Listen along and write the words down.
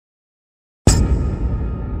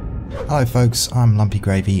Hello folks, I'm Lumpy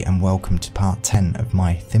Gravy and welcome to part 10 of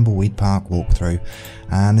my Thimbleweed Park walkthrough,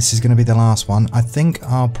 and this is going to be the last one. I think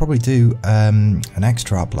I'll probably do an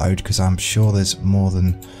extra upload because I'm sure there's more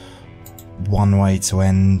than one way to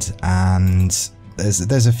end, and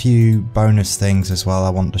there's a few bonus things as well I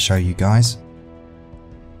want to show you guys.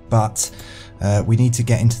 But we need to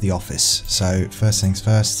get into the office, so first things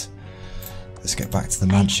first, let's get back to the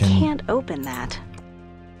mansion. I can't open that.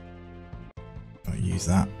 I'll use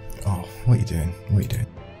that. Oh, what are you doing? What are you doing?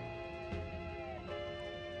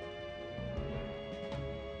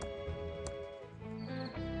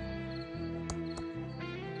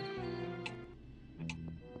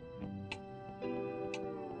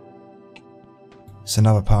 It's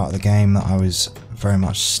another part of the game that I was very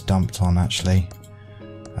much stumped on, actually.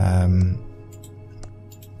 It's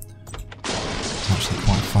actually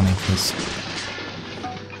quite funny because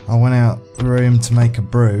I went out the room to make a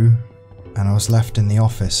brew and I was left in the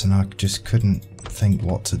office and I just couldn't think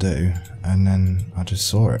what to do, and then I just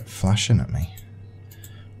saw it flashing at me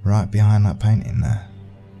right behind that painting there.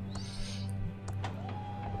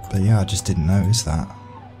 But yeah, I just didn't notice that.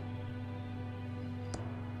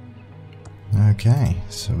 Okay,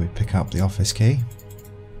 so we pick up the office key.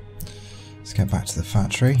 Let's get back to the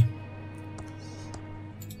factory.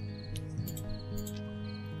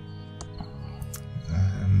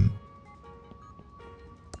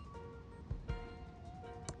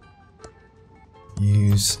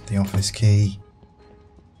 Use the office key.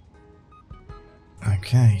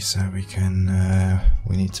 Okay, so we can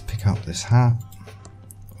we need to pick up this hat,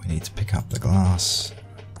 we need to pick up the glass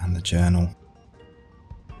and the journal.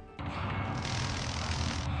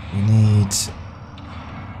 We need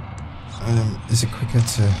is it quicker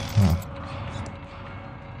to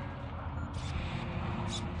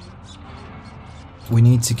we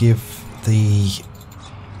need to give the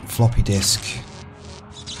floppy disk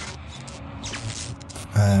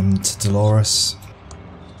to Dolores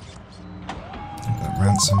that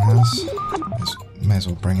Ransom has. May as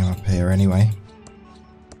well bring him up here anyway.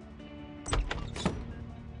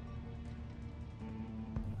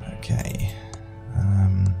 Okay.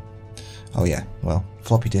 Oh yeah, well,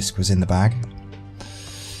 floppy disk was in the bag.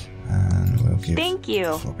 And we'll give Thank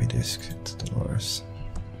you. floppy disk to Dolores.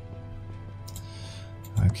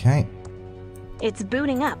 Okay. It's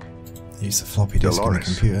booting up. Use the floppy disk on the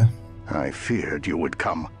Dolores. computer. I feared you would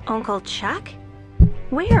come. Uncle Chuck?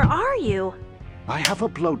 Where are you? I have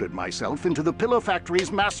uploaded myself into the Pillow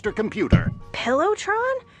Factory's master computer.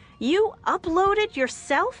 Pillowtron? You uploaded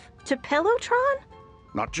yourself to Pillowtron?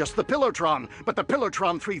 Not just the Pillowtron, but the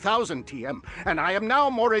Pillowtron 3000 TM. And I am now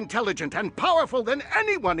more intelligent and powerful than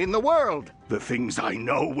anyone in the world. The things I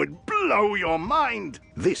know would blow your mind.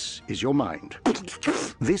 This is your mind.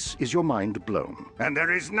 This is your mind blown. And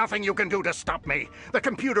there is nothing you can do to stop me. The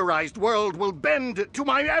computerized world will bend to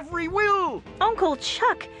my every will. Uncle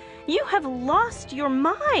Chuck, you have lost your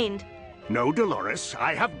mind. No, Dolores,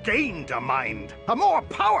 I have gained a mind. A more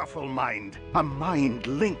powerful mind. A mind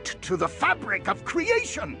linked to the fabric of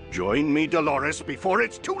creation. Join me, Dolores, before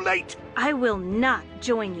it's too late. I will not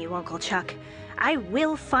join you, Uncle Chuck. I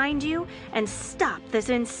will find you and stop this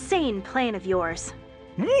insane plan of yours.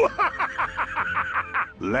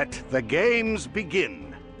 Let the games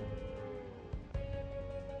begin.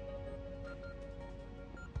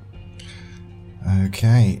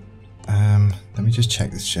 Okay, let me just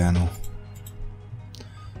check this journal.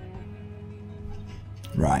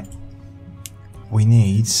 Right, we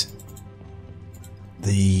need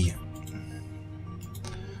the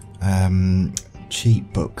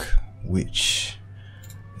cheat book, which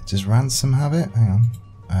does Ransom have it? Hang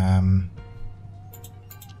on.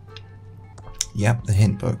 Yep, the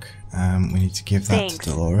hint book. We need to give that Thanks. to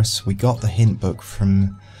Dolores. We got the hint book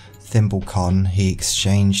from ThimbleCon. He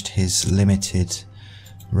exchanged his limited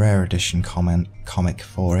rare edition comic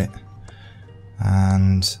for it,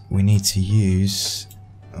 and we need to use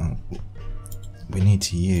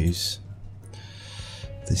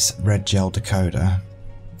this red gel decoder,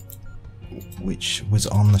 which was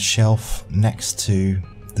on the shelf next to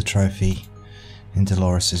the trophy in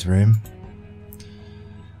Dolores's room.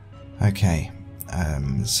 Okay,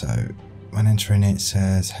 so when entering it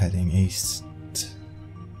says heading east.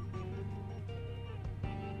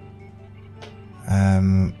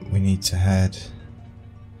 We need to head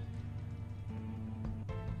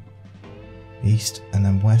east and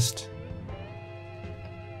then west.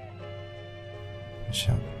 I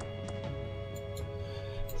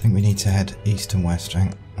think we need to head east and west,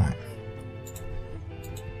 right? Right.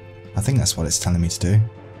 I think that's what it's telling me to do.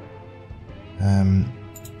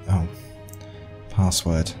 Oh,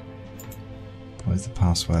 password. What is the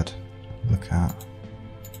password? Look at.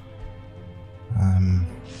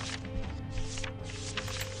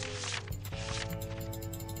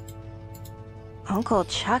 Uncle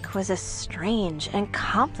Chuck was a strange and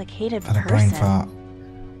complicated Had a brain person. fart.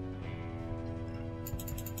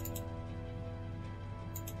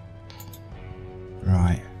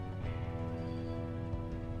 Right.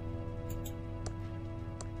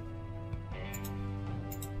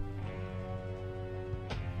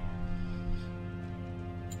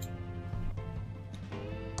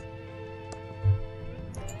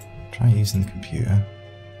 Try using the computer.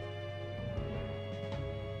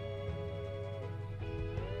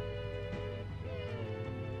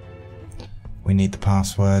 We need the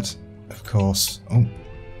password, of course. Oh,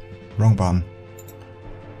 wrong button.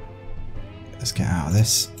 Let's get out of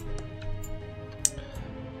this.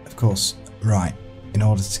 Of course, right. In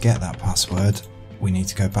order to get that password, we need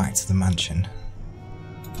to go back to the mansion.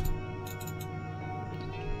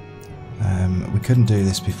 We couldn't do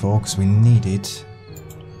this before because we needed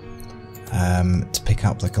to pick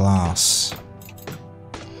up the glass.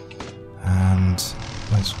 And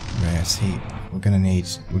where's he? We're gonna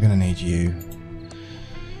need you.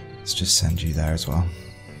 Let's just send you there as well.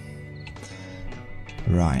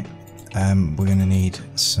 Right. We're gonna need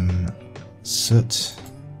some soot.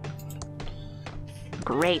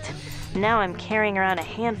 Great. Now I'm carrying around a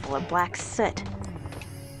handful of black soot.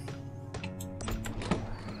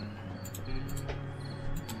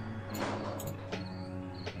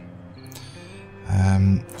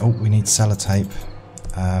 Oh, we need sellotape.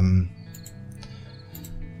 And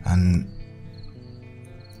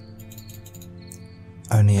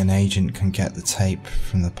only an agent can get the tape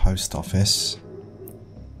from the post office.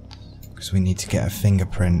 Because we need to get a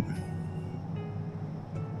fingerprint.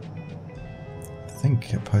 I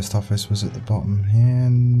think a post office was at the bottom here.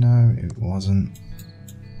 No, it wasn't.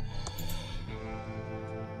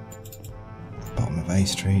 Bottom of A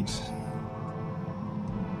Street.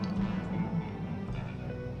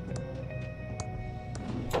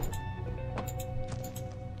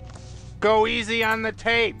 Go easy on the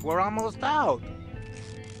tape. We're almost out.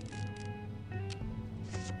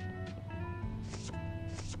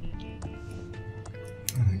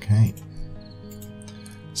 Okay.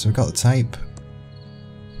 So we've got the tape.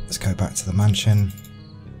 Let's go back to the mansion.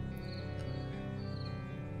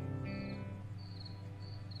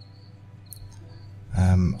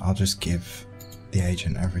 I'll just give the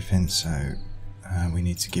agent everything, so we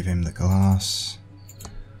need to give him the glass.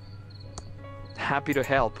 Happy to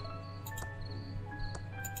help.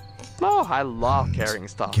 Oh, I love And carrying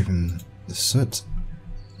stuff. give him the soot.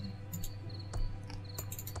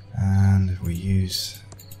 And we use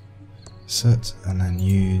soot and then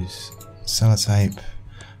use sellotape.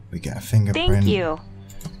 We get a fingerprint. Thank you.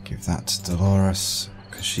 Give that to Dolores,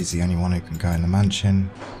 because she's the only one who can go in the mansion.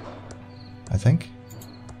 I think.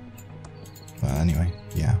 Well, anyway,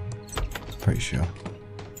 yeah. Pretty sure.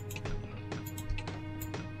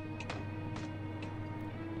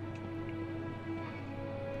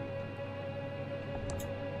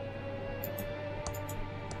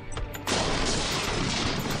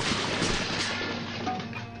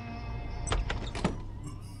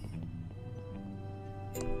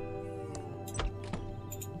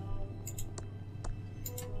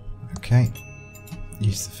 Okay.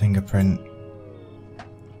 Use the fingerprint.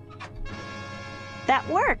 That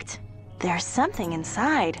worked. There's something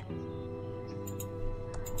inside.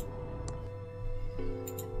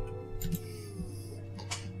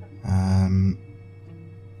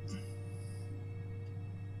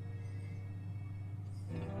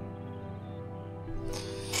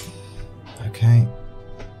 Okay.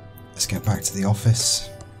 Let's get back to the office.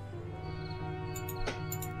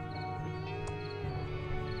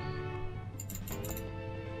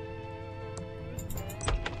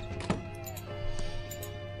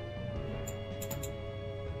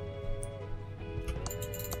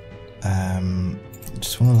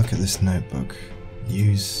 Just want to look at this notebook.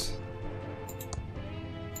 Use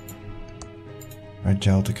red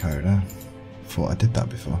gel decoder. Thought I did that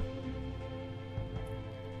before.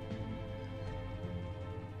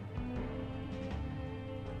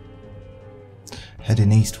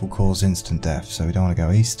 Heading east will cause instant death, so we don't want to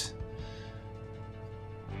go east.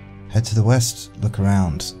 Head to the west, look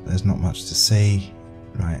around. There's not much to see.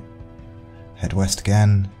 Right. Head west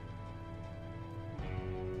again.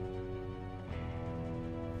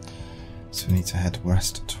 So we need to head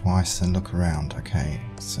west twice and look around. Okay,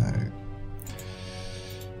 so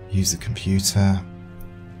use the computer.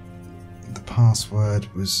 The password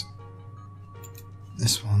was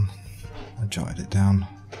this one. I jotted it down.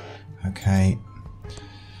 Okay.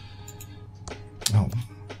 Oh.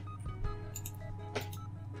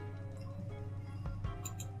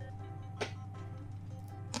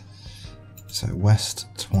 So west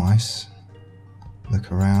twice.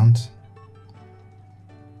 Look around.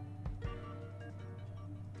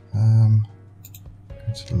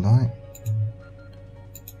 Go to the light.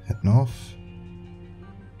 Head north.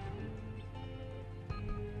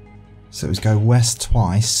 So it was go west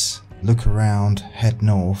twice, look around, head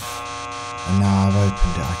north, and now I've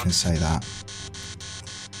opened it, I can say that.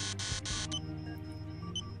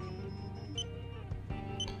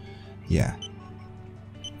 Yeah.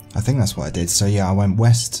 I think that's what I did. So yeah, I went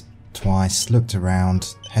west twice, looked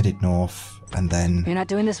around, headed north, and then You're not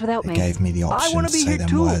doing this without me. it gave me the option I want to to be say here them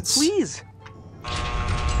too, words. please.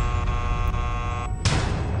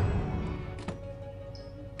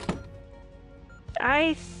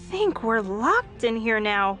 I think we're locked in here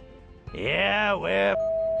now. Yeah, we're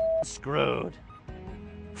screwed.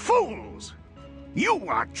 Fools! You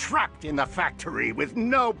are trapped in the factory with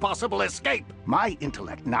no possible escape. My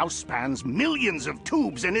intellect now spans millions of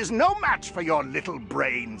tubes and is no match for your little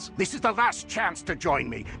brains. This is the last chance to join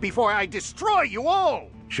me before I destroy you all.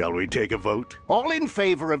 Shall we take a vote? All in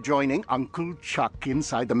favor of joining Uncle Chuck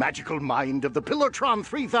inside the magical mind of the Pillowtron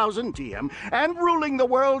 3000 TM and ruling the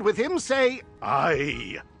world with him, say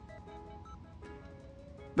aye.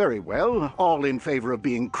 Very well. All in favor of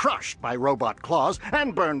being crushed by robot claws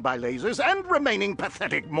and burned by lasers and remaining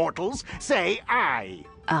pathetic mortals, say aye.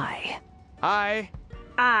 Aye. Aye.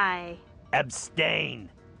 I. Abstain.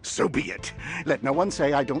 So be it. Let no one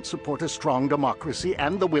say I don't support a strong democracy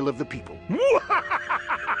and the will of the people.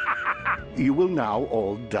 You will now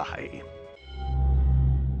all die.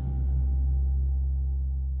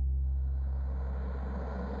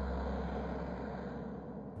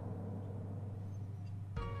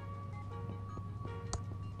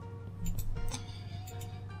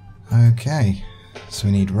 Okay, so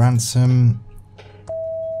we need ransom.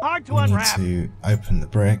 Hard to We need unwrap. to open the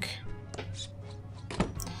brick.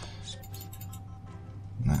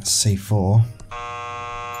 And that's C4.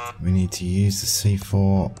 We need to use the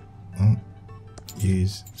C4.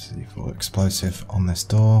 Use C4 explosive on this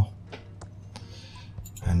door.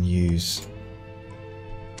 And use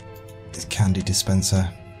the candy dispenser.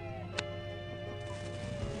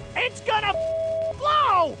 It's gonna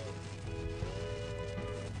blow!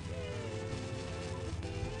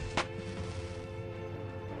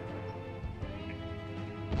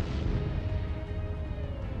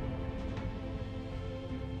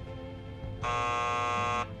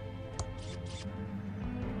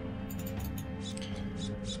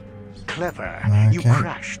 Clever. Okay. You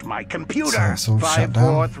crashed my computer. So it's all shut 5,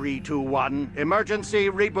 down. 4, 3, 2, 1. Emergency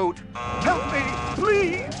reboot. Help me!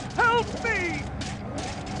 Please! Help me!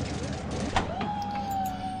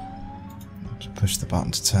 Just push the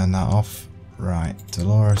button to turn that off. Right,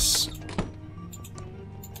 Dolores.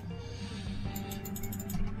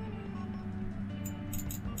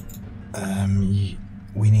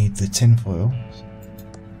 We need the tinfoil.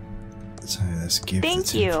 So let's give Thank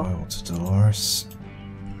the you. tinfoil to Dolores.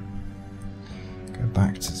 Go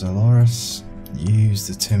back to Dolores. Use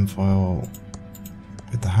the tinfoil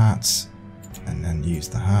with the hats, and then use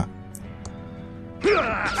the hat. So get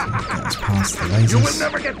us past the lasers. You will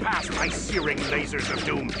never get past my searing lasers of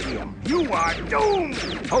doom, TM. You are doomed!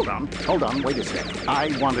 Hold on, wait a sec.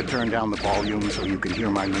 I want to turn down the volume so you can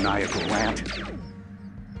hear my maniacal rant.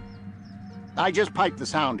 I just piped the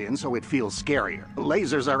sound in so it feels scarier.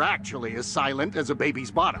 Lasers are actually as silent as a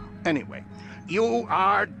baby's bottom. Anyway, you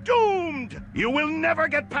are doomed! You will never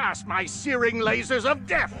get past my searing lasers of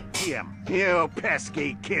death, TM. You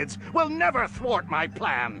pesky kids will never thwart my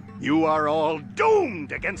plan. You are all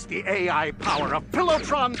doomed against the AI power of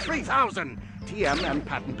Pillowtron 3000, TM and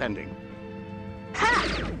patent pending. Ha!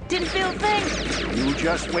 Didn't feel a thing. You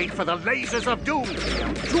just wait for the lasers of doom,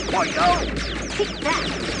 TM 2.0. Keep that.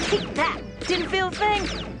 Keep that. Didn't feel a thing.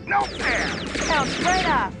 No fair! Bounced right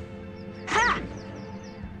off. Ha!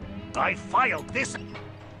 I filed this.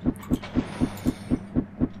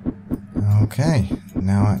 Okay,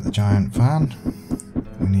 now at the giant fan,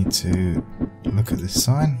 we need to look at this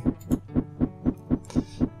sign.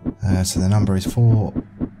 So the number is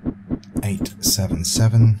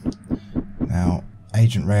 4877. Now,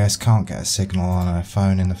 Agent Reyes can't get a signal on her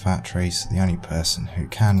phone in the factory, so the only person who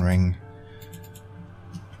can ring.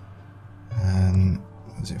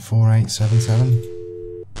 Was it 4877?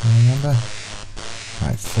 I remember.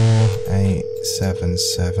 Right,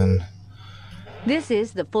 4877. This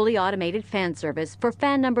is the fully automated fan service for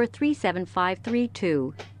fan number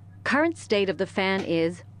 37532. Current state of the fan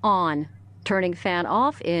is on. Turning fan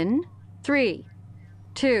off in 3,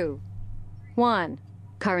 2, 1.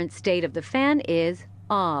 Current state of the fan is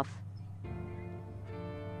off.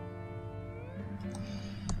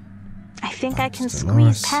 I think I can That's squeeze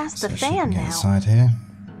Dolores, past the so she can fan get now. inside here.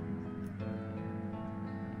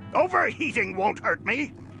 Overheating won't hurt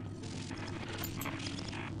me.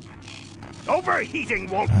 Overheating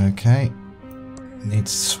won't. Okay. Need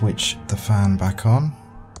to switch the fan back on.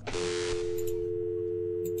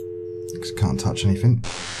 Because can't touch anything.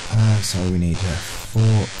 So we need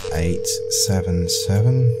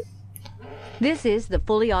 4877. This is the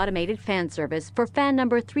fully automated fan service for fan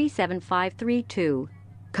number 37532.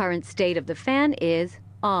 Current state of the fan is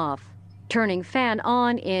off. Turning fan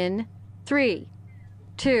on in 3,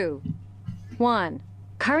 2, 1.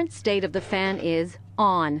 Current state of the fan is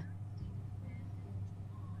on.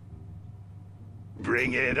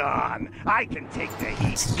 Bring it on. I can take the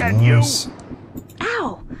heat. That's Can you? Dolores.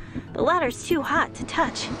 Ow! The ladder's too hot to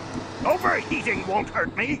touch. Overheating won't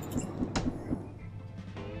hurt me.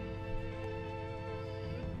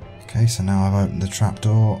 Okay, so now I've opened the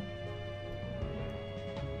trapdoor.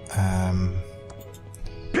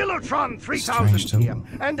 Pillowtron 3000 Strange tool. TM,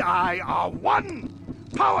 and I are one.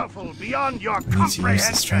 Powerful beyond your We need to use the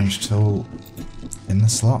comprehension. strange tool in the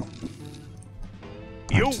slot.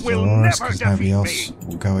 You Back to will Dolores, never 'cause nobody defeat else me.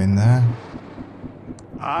 will go in there.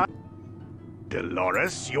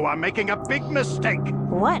 Dolores, you are making a big mistake.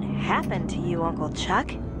 What happened to you, Uncle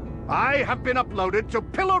Chuck? I have been uploaded to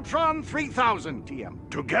Pillowtron 3000 TM.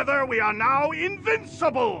 Together we are now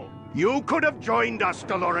invincible. You could have joined us,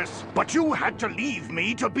 Dolores, but you had to leave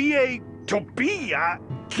me to be a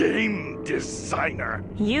game designer.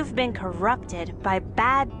 You've been corrupted by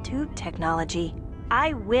bad tube technology.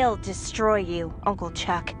 I will destroy you, Uncle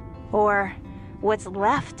Chuck. Or what's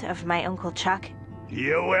left of my Uncle Chuck.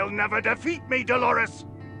 You will never defeat me, Dolores.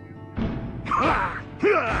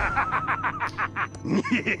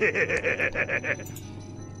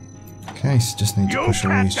 Okay, so just need to You push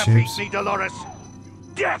all can't these defeat tubes. me, Dolores.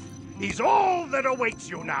 Death is all that awaits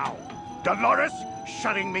you now. Dolores,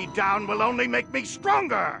 shutting me down will only make me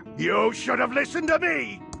stronger. You should have listened to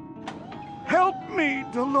me. Help me,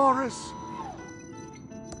 Dolores.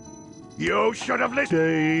 You should have listened.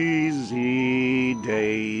 Daisy,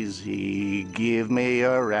 Daisy, give me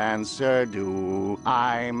your answer, do.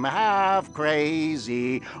 I'm half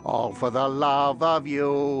crazy, all for the love of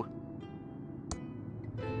you.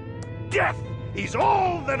 Death is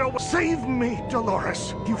all that save me,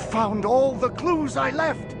 Dolores. You found all the clues I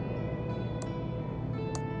left.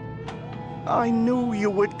 I knew you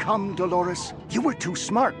would come, Dolores. You were too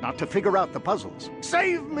smart not to figure out the puzzles.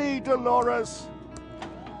 Save me, Dolores.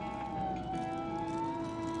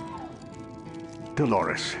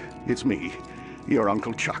 Dolores, it's me, your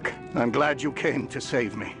Uncle Chuck. I'm glad you came to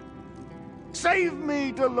save me. Save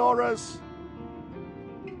me, Dolores!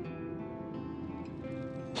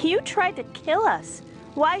 You tried to kill us.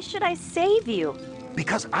 Why should I save you?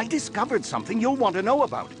 Because I discovered something you'll want to know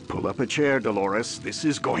about. Pull up a chair, Dolores. This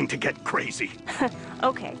is going to get crazy.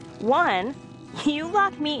 Okay, 1, you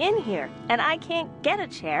locked me in here, and I can't get a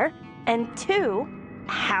chair. And 2,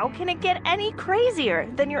 how can it get any crazier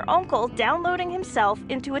than your uncle downloading himself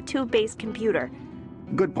into a tube-based computer?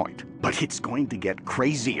 Good point. But it's going to get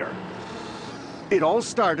crazier. It all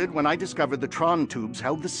started when I discovered the Tron tubes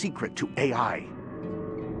held the secret to AI.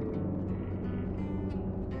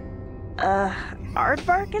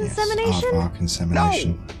 Aardvark insemination? Aardvark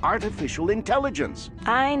insemination. No! Artificial intelligence.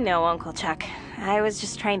 I know, Uncle Chuck. I was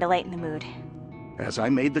just trying to lighten the mood. As I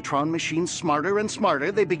made the Tron machines smarter and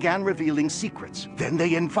smarter, they began revealing secrets. Then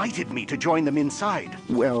they invited me to join them inside.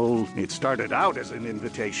 Well, it started out as an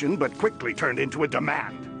invitation, but quickly turned into a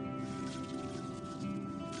demand.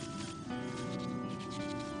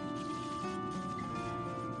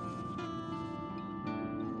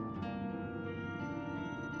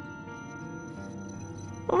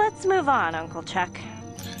 Let's move on, Uncle Chuck.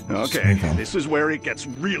 Okay, move on. this is where it gets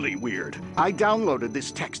really weird. I downloaded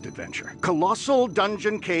this text adventure, Colossal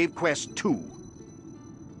Dungeon Cave Quest 2.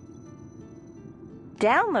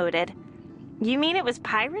 Downloaded? You mean it was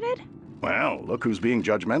pirated? Well, look who's being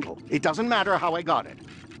judgmental. It doesn't matter how I got it.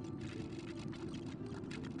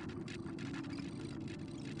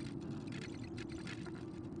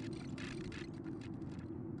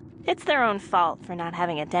 It's their own fault for not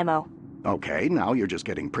having a demo. Okay, now you're just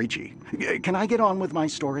getting preachy. Can I get on with my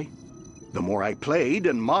story? The more I played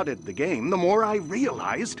and modded the game, the more I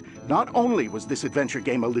realized not only was this adventure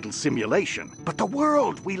game a little simulation, but the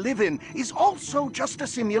world we live in is also just a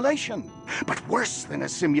simulation. But worse than a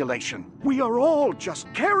simulation, we are all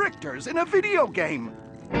just characters in a video game.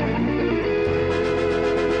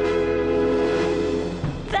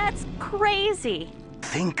 That's crazy.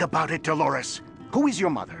 Think about it, Dolores. Who is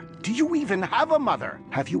your mother? Do you even have a mother?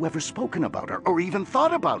 Have you ever spoken about her or even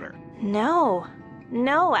thought about her? No.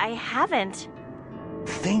 No, I haven't.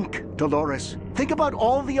 Think, Dolores. Think about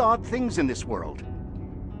all the odd things in this world.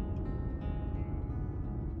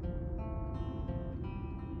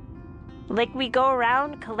 Like we go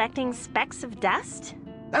around collecting specks of dust?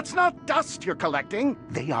 That's not dust you're collecting.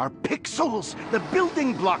 They are pixels, the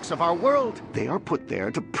building blocks of our world. They are put there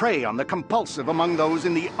to prey on the compulsive among those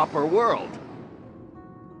in the upper world.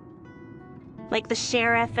 Like the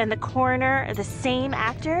sheriff and the coroner are the same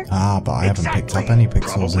actor? Ah, but I haven't picked up any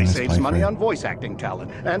pixels Probably in this saves money playthrough. on voice acting talent,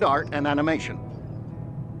 and art and animation.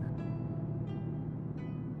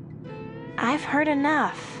 I've heard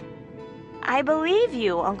enough. I believe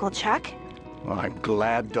you, Uncle Chuck. Well, I'm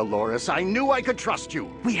glad, Dolores. I knew I could trust you.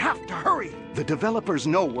 We have to hurry. The developers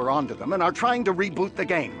know we're onto them and are trying to reboot the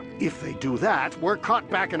game. If they do that, we're caught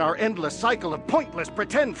back in our endless cycle of pointless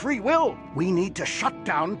pretend free will. We need to shut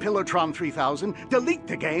down Pillowtron 3000, delete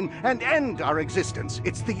the game, and end our existence.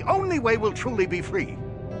 It's the only way we'll truly be free.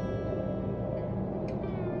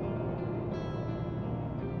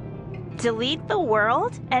 Delete the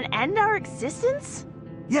world and end our existence?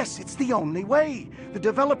 Yes, it's the only way. The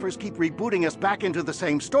developers keep rebooting us back into the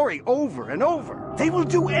same story over and over. They will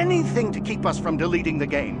do anything to keep us from deleting the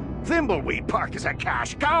game. Thimbleweed Park is a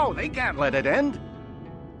cash cow. They can't let it end.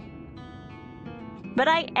 But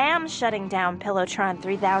I am shutting down Pillowtron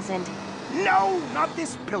 3000. No, not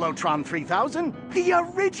this Pillowtron 3000. The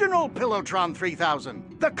original Pillowtron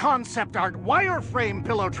 3000. The concept art wireframe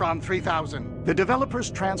Pillowtron 3000. The developers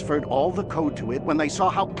transferred all the code to it when they saw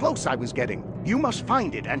how close I was getting. You must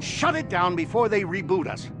find it and shut it down before they reboot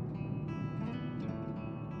us.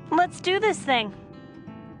 Let's do this thing.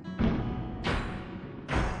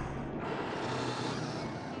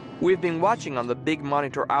 We've been watching on the big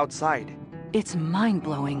monitor outside. It's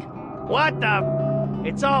mind-blowing. What the?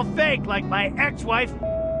 It's all fake, like my ex-wife.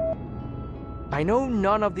 I know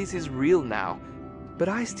none of this is real now, but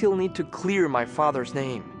I still need to clear my father's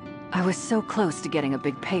name. I was so close to getting a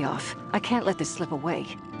big payoff. I can't let this slip away.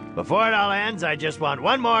 Before it all ends, I just want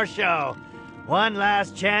one more show. One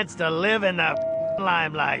last chance to live in the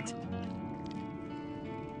limelight.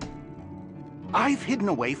 I've hidden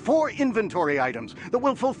away 4 inventory items that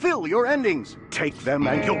will fulfill your endings. Take them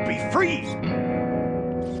and you'll be free.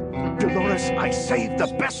 Dolores, I saved the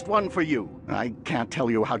best one for you. I can't tell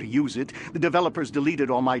you how to use it. The developers deleted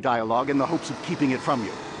all my dialogue in the hopes of keeping it from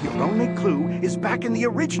you. Your only clue is back in the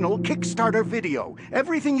original Kickstarter video.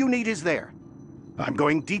 Everything you need is there. I'm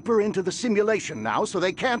going deeper into the simulation now, so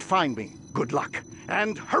they can't find me. Good luck,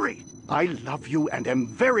 and hurry! I love you and am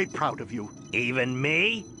very proud of you. Even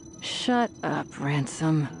me? Shut up,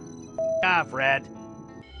 Ransom. Off, Red.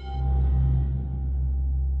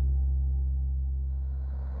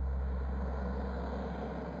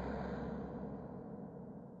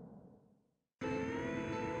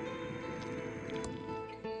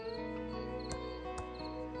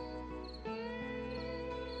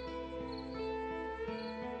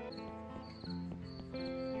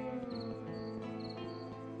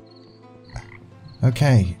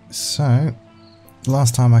 Okay, so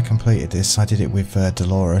last time I completed this, I did it with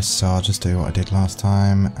Dolores, so I'll just do what I did last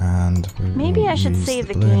time, and Maybe I should use save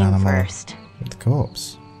the balloon game animal first. with the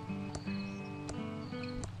corpse.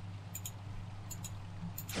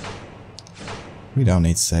 We don't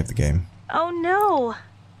need to save the game. Oh no!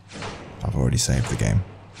 I've already saved the game.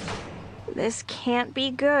 This can't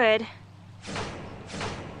be good.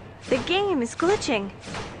 The game is glitching.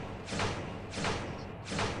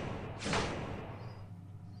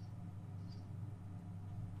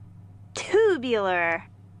 Tubular.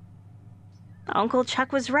 Uncle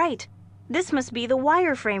Chuck was right. This must be the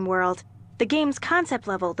wireframe world. The game's concept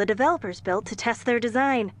level the developers built to test their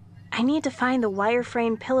design. I need to find the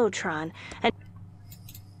wireframe Pillowtron and...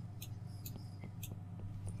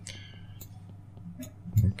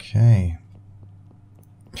 Okay.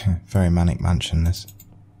 Very manic mansion, this.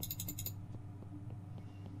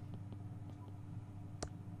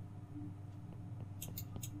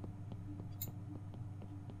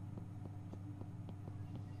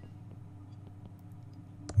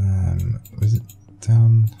 Was it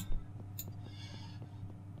down?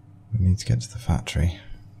 We need to get to the factory.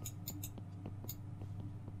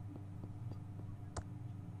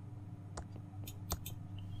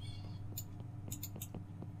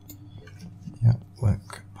 Yep,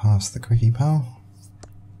 work past the quickie pal.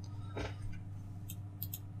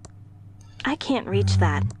 I can't reach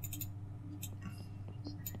that.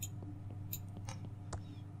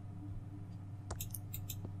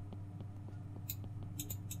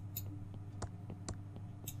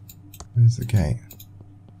 Where's the gate?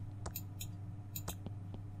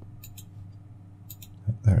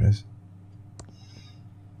 Oh, there it is.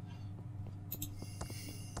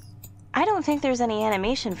 I don't think there's any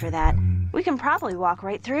animation for that. We can probably walk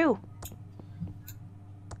right through.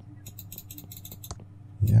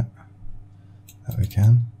 Yeah, that we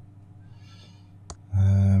can.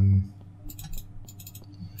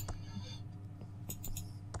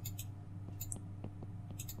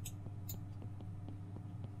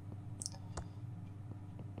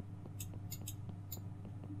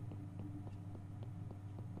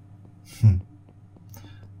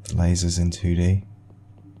 The lasers in 2D.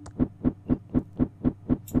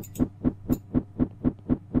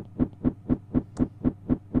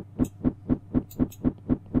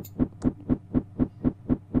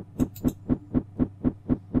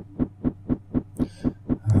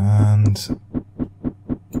 And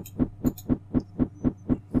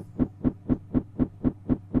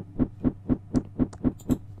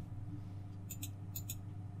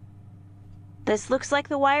This looks like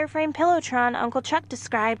the wireframe Pillowtron Uncle Chuck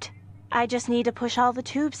described. I just need to push all the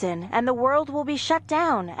tubes in, and the world will be shut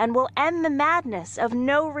down, and will end the madness of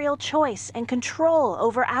no real choice and control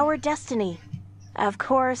over our destiny. Of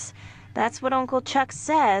course, that's what Uncle Chuck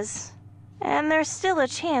says, and there's still a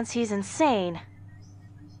chance he's insane.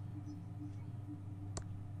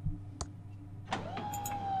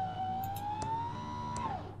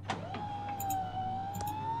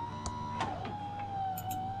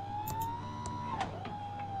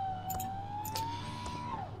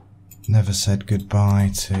 never said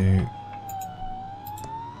goodbye to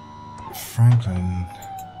Franklin.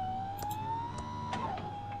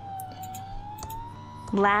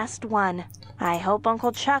 Last one. I hope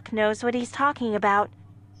Uncle Chuck knows what he's talking about.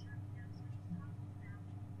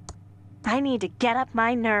 I need to get up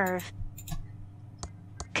my nerve.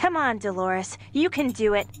 Come on, Dolores. You can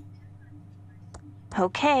do it.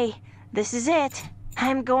 Okay, this is it.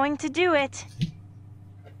 I'm going to do it.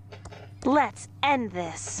 Let's end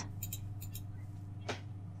this.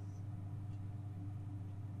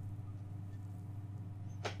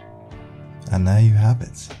 And there you have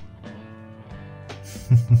it.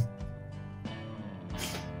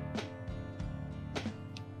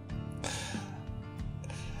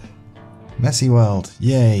 Messy world,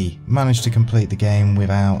 yay! Managed to complete the game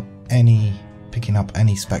without picking up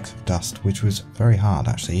any specks of dust, which was very hard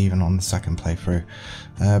actually, even on the second playthrough.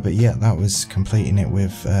 But yeah, that was completing it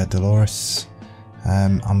with Dolores.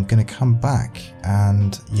 I'm gonna come back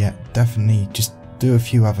and yeah, definitely just do a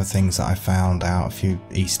few other things that I found out, a few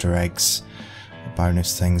Easter eggs,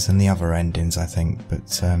 bonus things, and the other endings I think,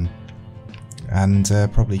 but and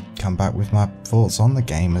probably come back with my thoughts on the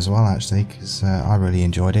game as well actually, because I really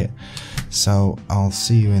enjoyed it. So I'll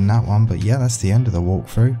see you in that one, but yeah, that's the end of the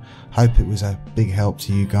walkthrough. Hope it was a big help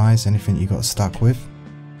to you guys, anything you got stuck with.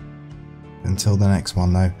 Until the next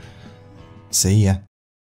one though, see ya.